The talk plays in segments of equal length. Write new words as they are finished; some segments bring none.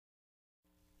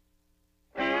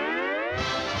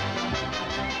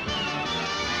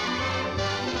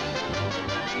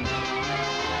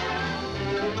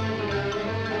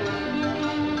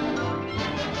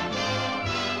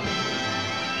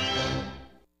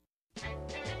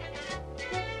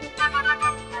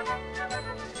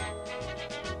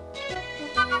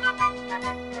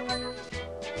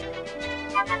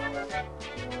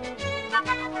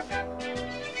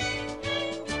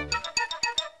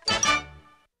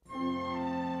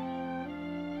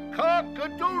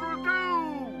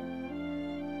cock-a-doodle-doo!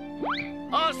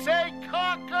 I say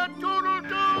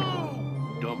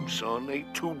cock-a-doodle-doo! Dumb son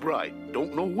ain't too bright.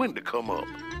 Don't know when to come up.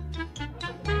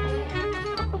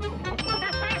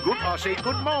 I say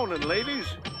good morning, ladies.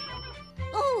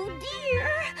 Oh, dear.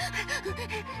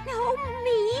 No,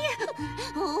 me.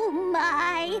 Oh,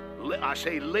 my. I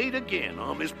say late again,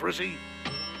 huh, Miss Prissy?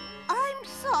 I'm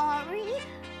sorry.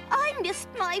 I missed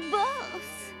my bus.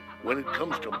 When it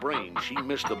comes to brains, she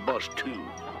missed the bus, too.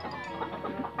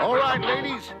 All right,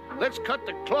 ladies, let's cut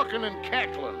the clucking and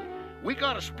cackling. We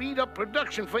gotta speed up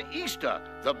production for Easter.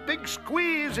 The big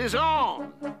squeeze is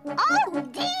on. Oh,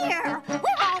 dear.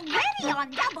 We're already on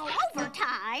double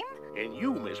overtime. And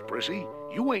you, Miss Prissy,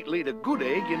 you ain't laid a good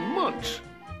egg in months.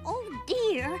 Oh,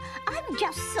 dear. I'm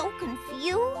just so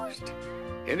confused.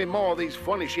 Any more of these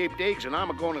funny-shaped eggs, and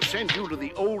I'm going to send you to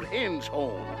the old hen's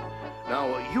home.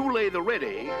 Now, you lay the red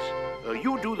eggs,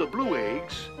 you do the blue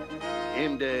eggs,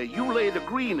 and you lay the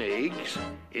green eggs,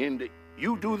 and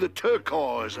you do the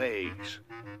turquoise eggs.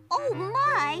 Oh,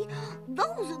 my.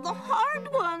 Those are the hard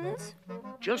ones.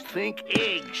 Just think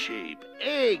egg shape,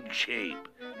 egg shape.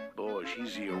 Boy,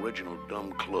 she's the original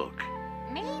dumb cluck.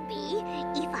 Maybe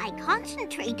if I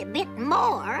concentrate a bit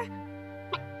more...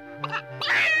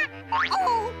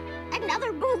 Oh,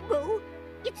 another boo-boo.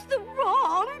 It's the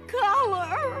wrong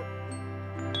color.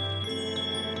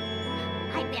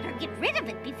 I better get rid of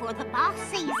it before the boss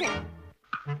sees it.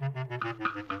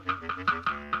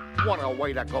 What a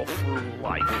way to go through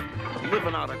life.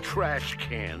 Living out of trash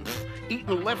cans,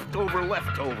 eating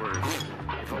leftovers.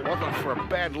 If it wasn't for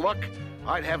bad luck,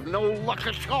 I'd have no luck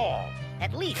at all.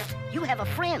 At least you have a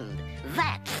friend.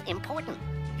 That's important.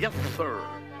 Yes, sir.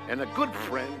 And a good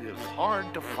friend is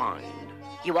hard to find.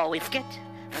 You always get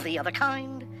the other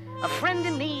kind. A friend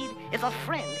in need is a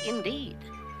friend indeed.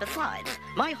 Besides,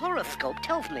 my horoscope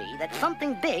tells me that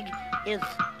something big is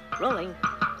rolling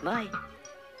my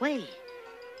way.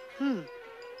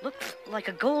 Looks like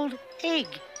a gold egg.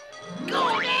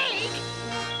 Gold egg?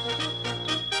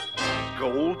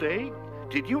 Gold egg?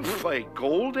 Did you say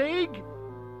gold egg?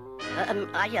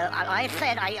 I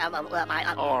said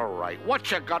All right,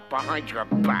 what you got behind your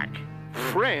back?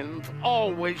 Friends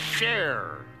always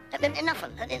share.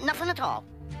 Nothing at all.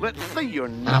 Let's see your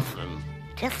nothing.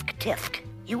 Tisk, tisk.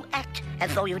 You act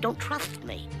as though you don't trust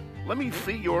me. Let me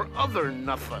see your other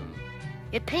nothing.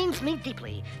 It pains me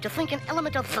deeply to think an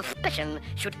element of suspicion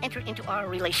should enter into our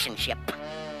relationship.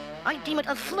 I deem it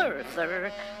a slur,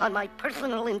 sir, on my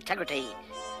personal integrity.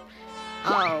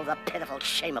 Oh, the pitiful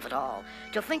shame of it all,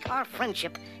 to think our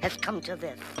friendship has come to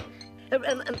this.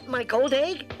 My gold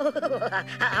egg?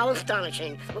 How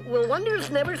astonishing. Will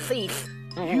wonders never cease?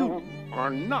 You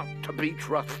are not to be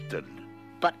trusted.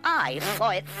 But I saw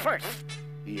it first.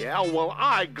 Yeah, well,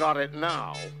 I got it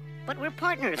now. But we're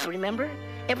partners, remember?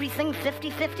 Everything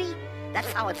 50-50?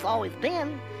 That's how it's always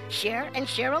been. Share and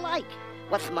share alike.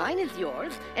 What's mine is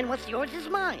yours, and what's yours is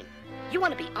mine. You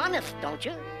want to be honest, don't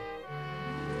you?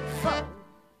 So,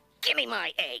 give me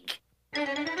my egg.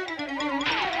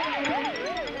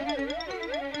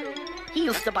 He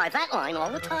used to buy that line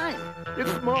all the time.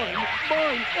 It's mine,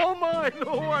 oh mine.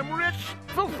 Oh, I'm rich,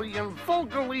 filthy, and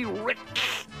vulgarly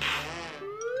rich.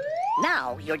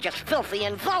 Now you're just filthy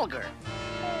and vulgar.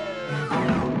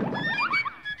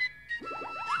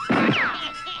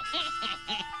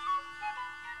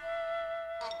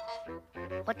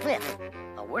 What's this?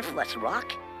 A worthless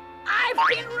rock? I've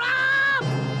been robbed!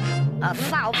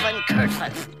 1,000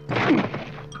 curses!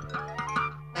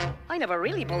 I never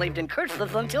really believed in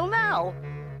curses until now.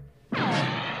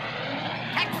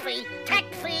 Taxi!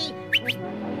 Taxi!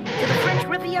 To the French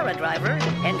Riviera driver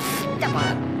and step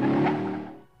on it.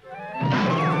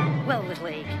 Well, little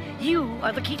egg, you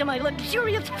are the key to my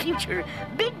luxurious future.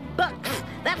 Big bucks,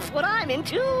 that's what I'm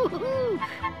into.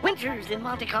 Winters in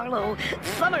Monte Carlo,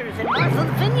 summers in Martha's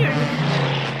Vineyard.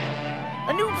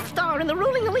 A new star in the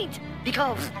ruling elite,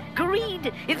 because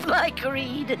greed is my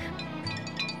creed.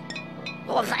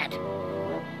 What was that?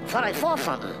 Thought I saw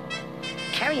something.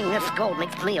 Carrying this gold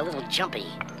makes me a little jumpy.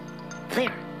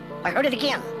 There, I heard it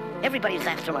again. Everybody's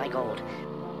after my gold.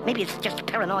 Maybe it's just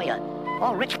paranoia.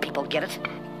 All rich people get it.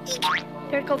 Eek!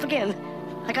 There it goes again.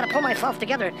 I gotta pull myself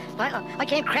together. I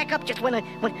can't crack up just when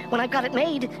I've got it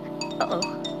made. Uh-oh.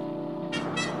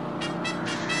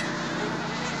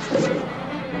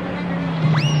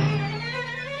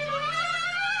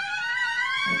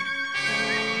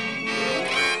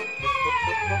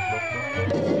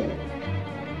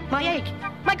 My egg!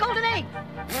 My golden egg!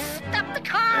 Stop the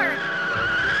car!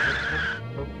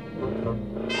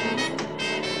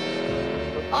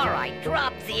 All right,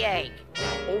 drop the egg.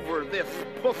 over this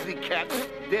pussycat's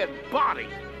dead body.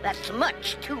 That's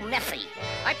much too messy.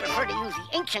 I prefer to use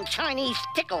the ancient Chinese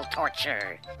tickle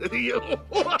torture.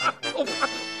 Oh,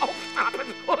 stop it.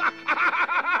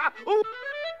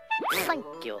 Thank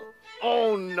you.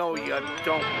 Oh, no, you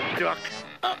don't, Duck.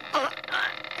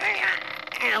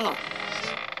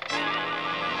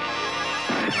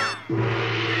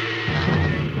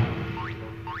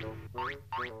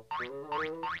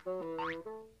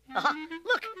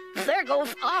 Look, there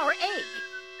goes our egg.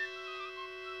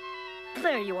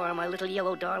 There you are, my little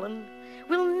yellow darling.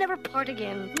 We'll never part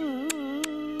again.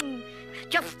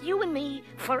 Just you and me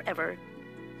forever.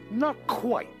 Not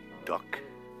quite, Duck.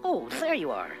 Oh, there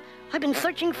you are. I've been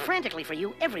searching frantically for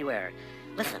you everywhere.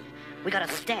 Listen, we gotta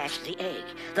stash the egg.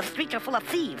 The streets are full of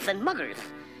thieves and muggers.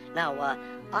 Now,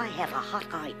 I have a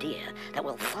hot idea that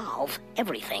will solve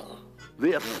everything.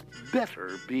 This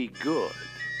better be good.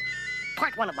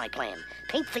 Part one of my plan.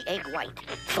 Paint the egg white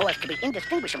so as to be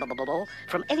indistinguishable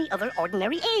from any other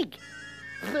ordinary egg.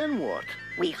 Then what?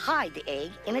 We hide the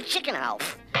egg in a chicken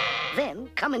house. Then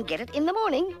come and get it in the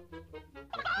morning.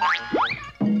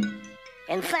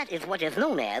 And that is what is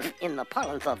known as, in the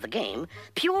parlance of the game,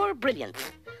 pure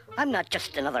brilliance. I'm not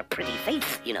just another pretty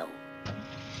face, you know.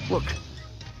 Look.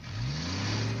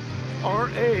 Our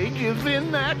egg is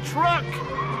in that truck.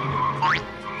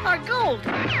 Our gold!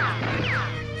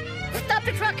 Stop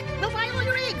the truck! We'll buy all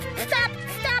your eggs! Stop!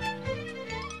 Stop!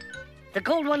 The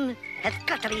gold one has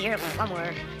got to be here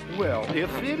somewhere. Well,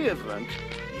 if it isn't,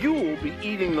 you'll be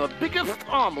eating the biggest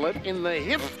omelet in the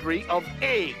history of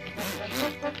eggs.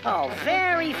 Oh,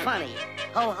 very funny.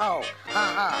 Ho, ho,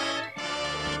 ha, ha.